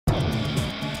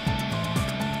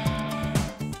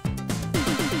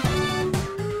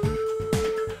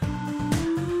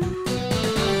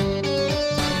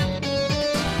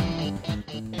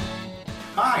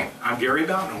Gary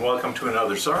Belt, and welcome to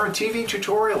another Xara TV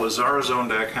tutorial at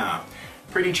Xaraxone.com.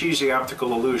 Pretty cheesy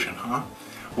optical illusion, huh?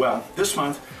 Well, this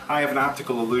month I have an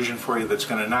optical illusion for you that's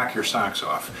going to knock your socks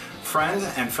off. Friend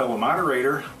and fellow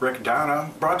moderator Rick Donna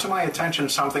brought to my attention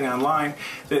something online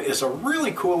that is a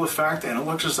really cool effect, and it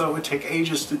looks as though it would take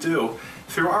ages to do.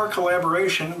 Through our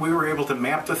collaboration, we were able to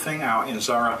map the thing out in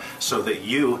Xara so that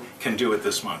you can do it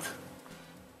this month.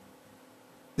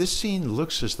 This scene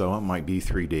looks as though it might be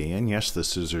 3D, and yes, the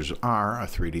scissors are a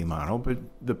 3D model, but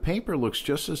the paper looks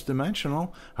just as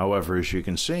dimensional. However, as you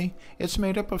can see, it's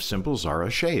made up of simple Xara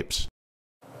shapes.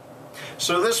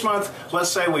 So this month,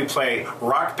 let's say we play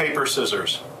rock, paper,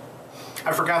 scissors.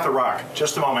 I forgot the rock.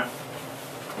 Just a moment.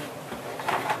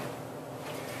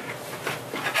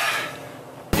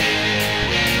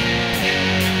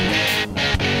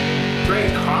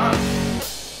 Great, huh?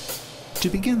 To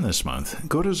begin this month,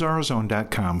 go to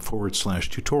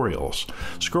Xaraxone.com/tutorials.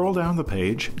 Scroll down the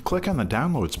page, click on the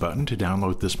Downloads button to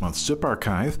download this month's zip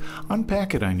archive,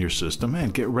 unpack it on your system,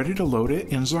 and get ready to load it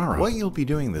in Xara. What you'll be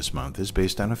doing this month is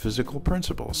based on a physical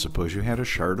principle. Suppose you had a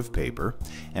shard of paper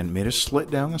and made a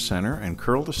slit down the center and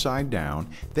curled the side down.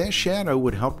 That shadow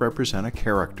would help represent a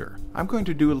character. I'm going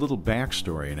to do a little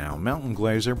backstory now. Milton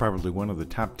Glaser, probably one of the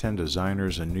top 10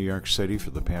 designers in New York City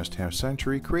for the past half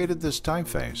century, created this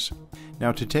typeface.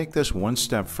 Now, to take this one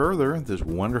step further, this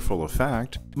wonderful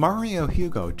effect, Mario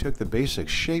Hugo took the basic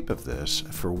shape of this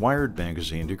for Wired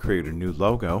magazine to create a new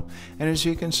logo, and as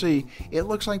you can see, it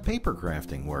looks like paper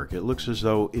crafting work. It looks as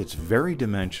though it's very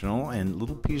dimensional and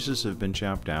little pieces have been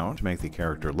chopped out to make the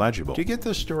character legible. To get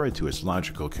this story to its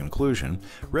logical conclusion,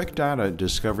 Rick Donna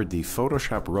discovered the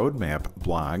Photoshop Roadmap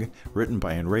blog written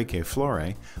by Enrique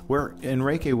Flore, where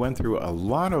Enrique went through a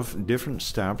lot of different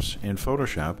steps in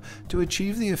Photoshop to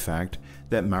achieve the effect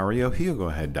that Mario Hugo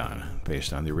had done,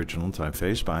 based on the original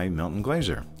typeface by Milton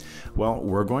Glaser. Well,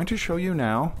 we're going to show you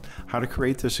now how to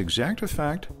create this exact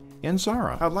effect in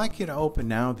Xara. I'd like you to open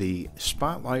now the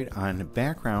Spotlight on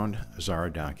Background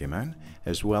Xara document,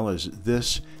 as well as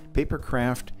this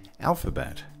Papercraft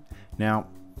alphabet. Now,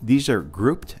 these are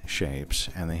grouped shapes,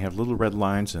 and they have little red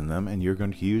lines in them, and you're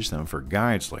going to use them for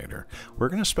guides later. We're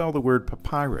going to spell the word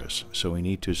papyrus, so we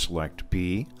need to select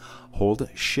P, hold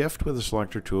Shift with the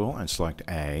selector tool, and select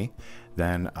A,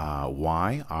 then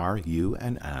Y, R, U,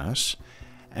 and S.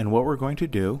 And what we're going to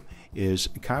do is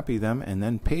copy them and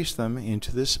then paste them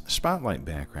into this spotlight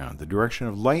background. The direction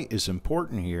of light is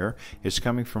important here. It's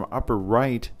coming from upper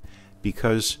right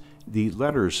because the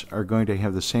letters are going to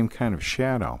have the same kind of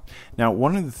shadow. Now,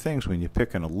 one of the things when you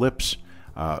pick an ellipse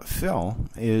fill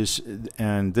is,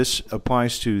 and this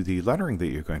applies to the lettering that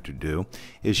you're going to do,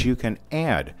 is you can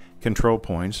add control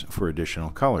points for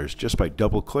additional colors just by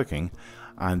double clicking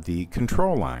on the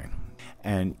control line.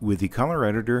 And with the color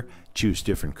editor, choose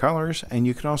different colors, and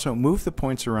you can also move the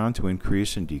points around to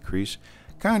increase and decrease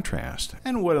contrast.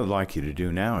 And what I'd like you to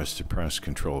do now is to press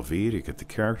Ctrl V to get the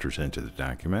characters into the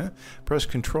document, press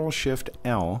Ctrl Shift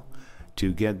L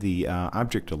to get the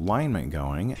object alignment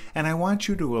going, and I want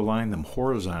you to align them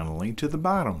horizontally to the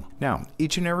bottom. Now,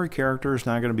 each and every character is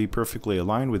not going to be perfectly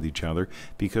aligned with each other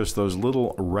because those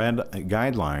little red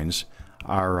guidelines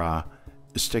are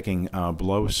sticking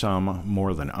below some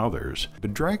more than others.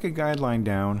 But drag a guideline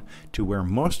down to where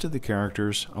most of the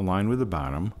characters align with the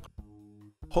bottom.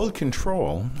 Hold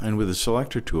Control, and with the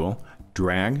selector tool,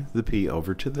 drag the P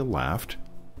over to the left.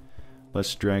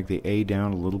 Let's drag the A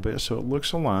down a little bit so it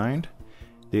looks aligned.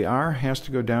 The R has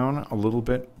to go down a little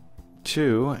bit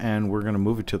too, and we're going to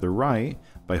move it to the right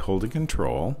by holding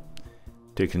Control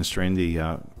to constrain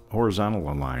the horizontal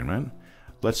alignment.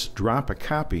 Let's drop a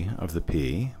copy of the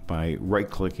P by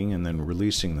right-clicking and then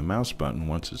releasing the mouse button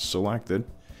once it's selected.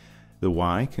 The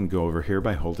Y can go over here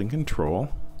by holding Control.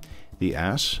 The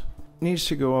S needs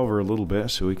to go over a little bit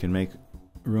so we can make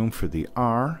room for the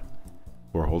R.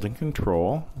 We're holding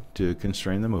Control to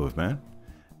constrain the movement.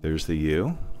 There's the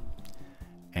U.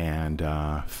 And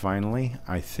finally,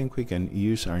 I think we can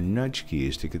use our nudge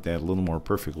keys to get that a little more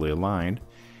perfectly aligned,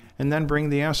 and then bring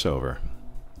the S over.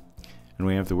 And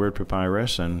we have the word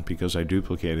papyrus, and because I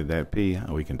duplicated that P,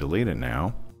 we can delete it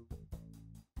now.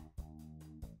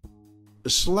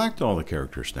 Select all the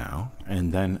characters now,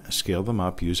 and then scale them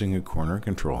up using a corner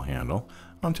control handle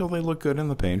until they look good on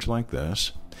the page like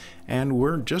this. And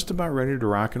we're just about ready to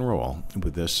rock and roll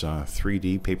with this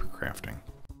 3D paper crafting.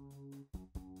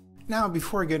 Now,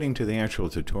 before getting to the actual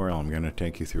tutorial, I'm going to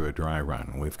take you through a dry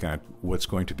run. We've got what's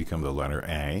going to become the letter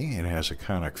A. It has a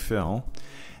conic fill.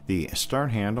 The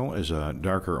start handle is a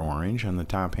darker orange, and the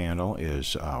top handle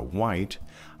is white.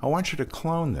 I want you to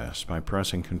clone this by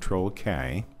pressing Ctrl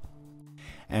K.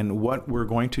 And what we're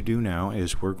going to do now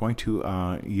is we're going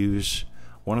to use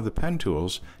one of the pen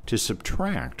tools to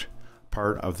subtract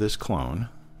part of this clone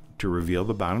to reveal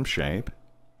the bottom shape.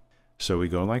 So we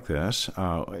go like this.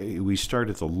 We start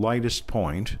at the lightest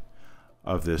point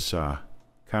of this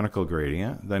conical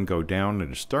gradient, then go down to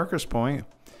its darkest point,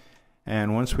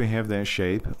 and once we have that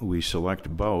shape, we select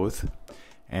both,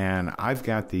 and I've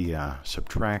got the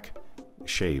subtract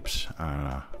shapes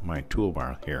on my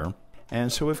toolbar here.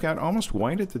 And so we've got almost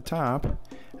white at the top,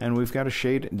 and we've got a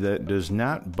shade that does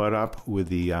not butt up with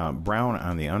the brown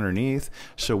on the underneath.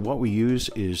 So what we use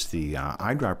is the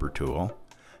eyedropper tool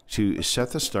to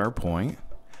set the start point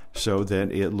so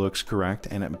that it looks correct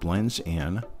and it blends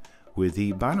in with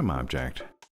the bottom object.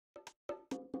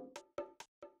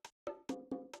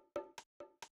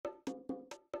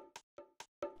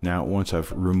 Now, once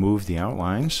I've removed the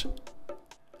outlines,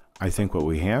 I think what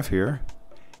we have here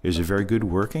is a very good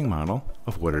working model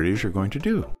of what it is you're going to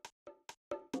do.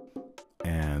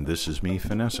 And this is me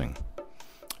finessing.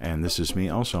 And this is me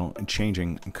also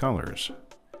changing colors.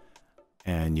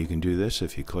 And you can do this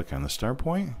if you click on the start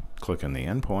point, click on the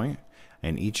end point,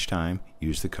 and each time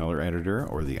use the color editor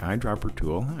or the eyedropper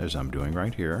tool, as I'm doing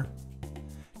right here,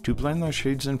 to blend those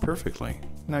shades in perfectly.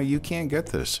 Now, you can't get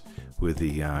this with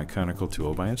the conical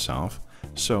tool by itself,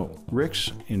 so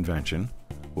Rick's invention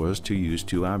was to use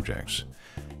two objects.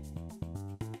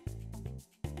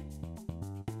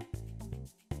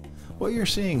 What you're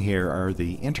seeing here are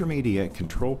the intermediate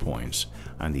control points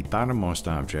on the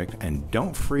bottommost object, and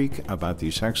don't freak about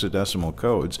these hexadecimal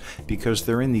codes because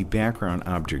they're in the background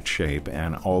object shape,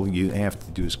 and all you have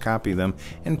to do is copy them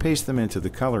and paste them into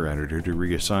the color editor to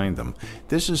reassign them.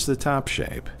 This is the top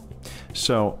shape.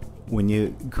 So when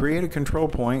you create a control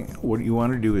point, what you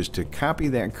want to do is to copy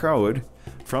that code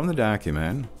from the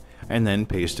document and then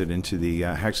paste it into the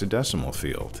hexadecimal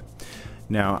field.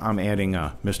 Now I'm adding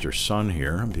Mr. Sun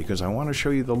here because I want to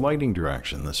show you the lighting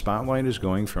direction. The spotlight is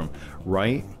going from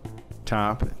right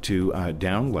top to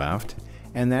down left,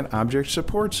 and that object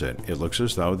supports it. It looks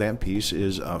as though that piece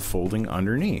is folding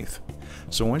underneath.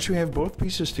 So once you have both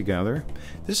pieces together,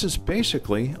 this is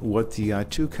basically what the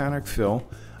two conic fill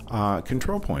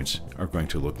control points are going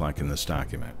to look like in this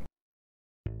document.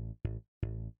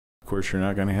 Of course, you're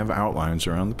not going to have outlines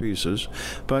around the pieces,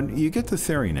 but you get the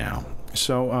theory now.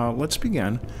 So let's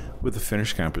begin with the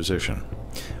finished composition.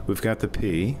 We've got the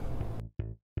P,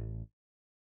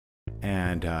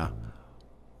 and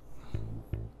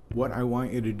what I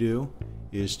want you to do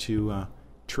is to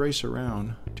trace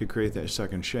around to create that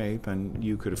second shape, and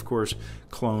you could of course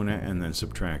clone it and then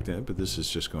subtract it, but this is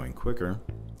just going quicker.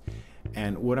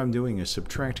 And what I'm doing is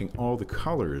subtracting all the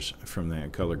colors from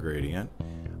that color gradient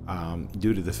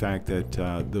due to the fact that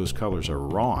those colors are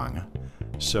wrong.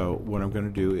 So what I'm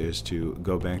going to do is to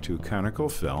go back to conical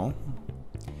fill,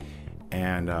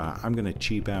 and I'm going to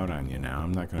cheap out on you now.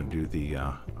 I'm not going to do the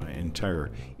entire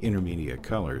intermediate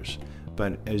colors,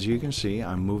 but as you can see,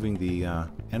 I'm moving the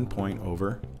endpoint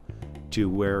over to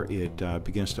where it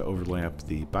begins to overlap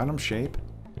the bottom shape.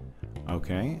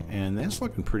 Okay, and that's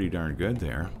looking pretty darn good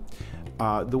there.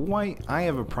 The white, I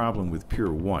have a problem with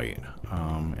pure white,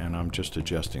 and I'm just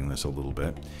adjusting this a little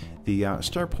bit. The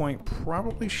start point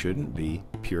probably shouldn't be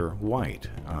pure white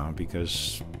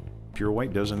because pure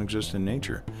white doesn't exist in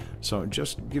nature. So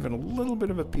just give it a little bit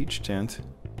of a peach tint,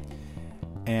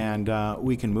 and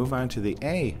we can move on to the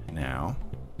A now.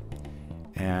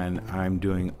 And I'm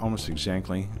doing almost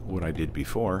exactly what I did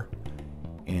before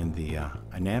in the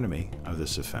anatomy of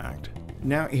this effect.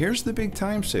 Now here's the big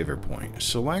time saver point.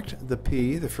 Select the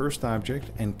P, the first object,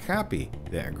 and copy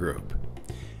that group.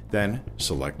 Then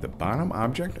select the bottom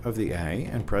object of the A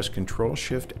and press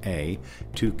Ctrl-Shift-A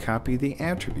to copy the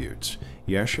attributes.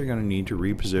 Yes, you're going to need to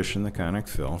reposition the conic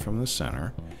fill from the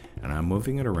center, and I'm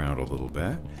moving it around a little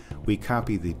bit. We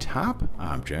copy the top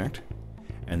object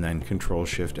and then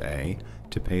Ctrl-Shift-A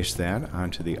to paste that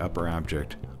onto the upper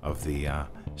object of the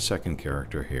second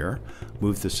character here.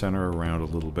 Move the center around a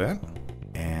little bit,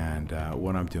 and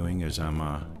what I'm doing is I'm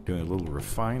doing a little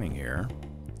refining here.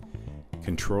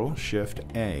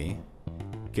 Ctrl-Shift-A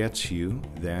gets you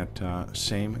that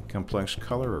same complex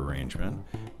color arrangement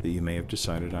that you may have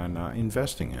decided on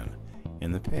investing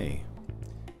in the P.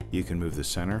 You can move the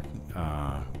center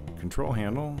control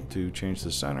handle to change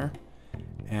the center,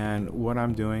 and what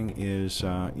I'm doing is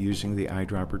using the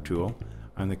eyedropper tool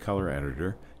on the color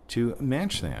editor to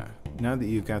match that. Now that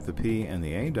you've got the P and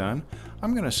the A done,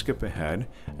 I'm going to skip ahead,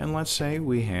 and let's say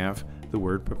we have the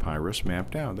word papyrus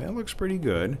mapped out. That looks pretty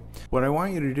good. What I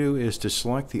want you to do is to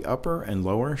select the upper and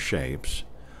lower shapes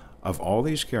of all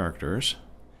these characters,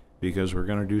 because we're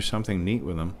going to do something neat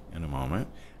with them in a moment,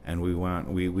 And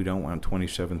we don't want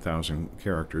 27,000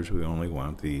 characters. We only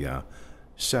want the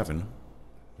 7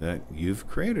 that you've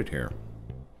created here.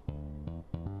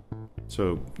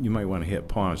 So you might want to hit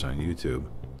pause on YouTube.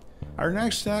 Our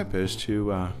next step is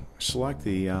to select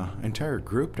the entire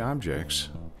grouped objects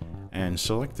and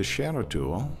select the shadow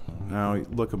tool. Now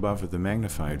look above at the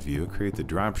magnified view, create the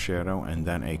drop shadow and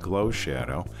then a glow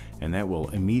shadow, and that will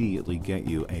immediately get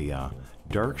you a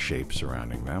dark shape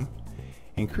surrounding them.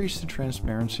 Increase the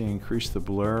transparency, increase the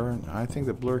blur. I think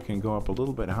the blur can go up a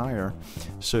little bit higher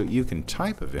so you can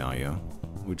type a value,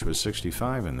 which was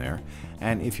 65 in there,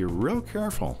 and if you're real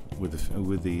careful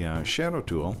with the shadow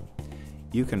tool,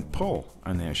 you can pull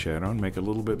on that shadow and make it a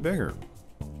little bit bigger.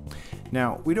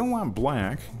 Now, we don't want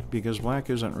black because black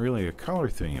isn't really a color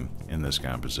theme in this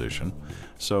composition.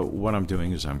 So what I'm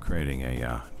doing is I'm creating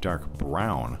a dark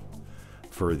brown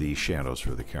for the shadows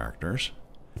for the characters.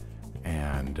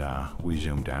 And we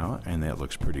zoomed out, and that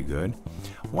looks pretty good.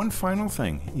 One final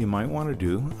thing you might want to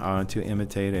do to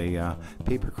imitate a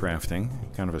papercrafting,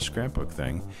 kind of a scrapbook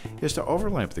thing, is to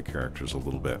overlap the characters a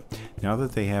little bit. Now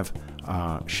that they have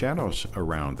shadows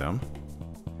around them,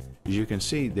 as you can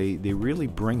see, they really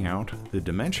bring out the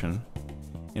dimension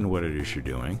in what it is you're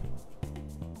doing.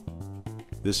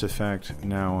 This effect,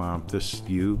 now this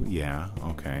U, yeah,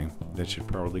 okay, that should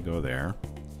probably go there.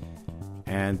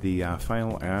 And the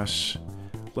final S,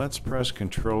 let's press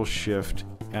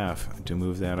Control-Shift-F to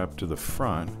move that up to the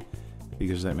front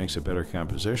because that makes a better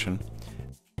composition.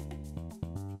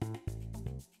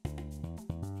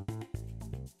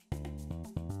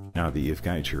 Now that you've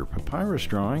got your papyrus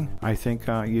drawing, I think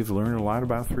you've learned a lot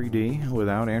about 3D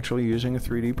without actually using a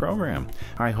 3D program.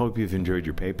 I hope you've enjoyed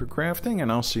your paper crafting, and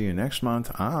I'll see you next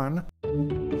month on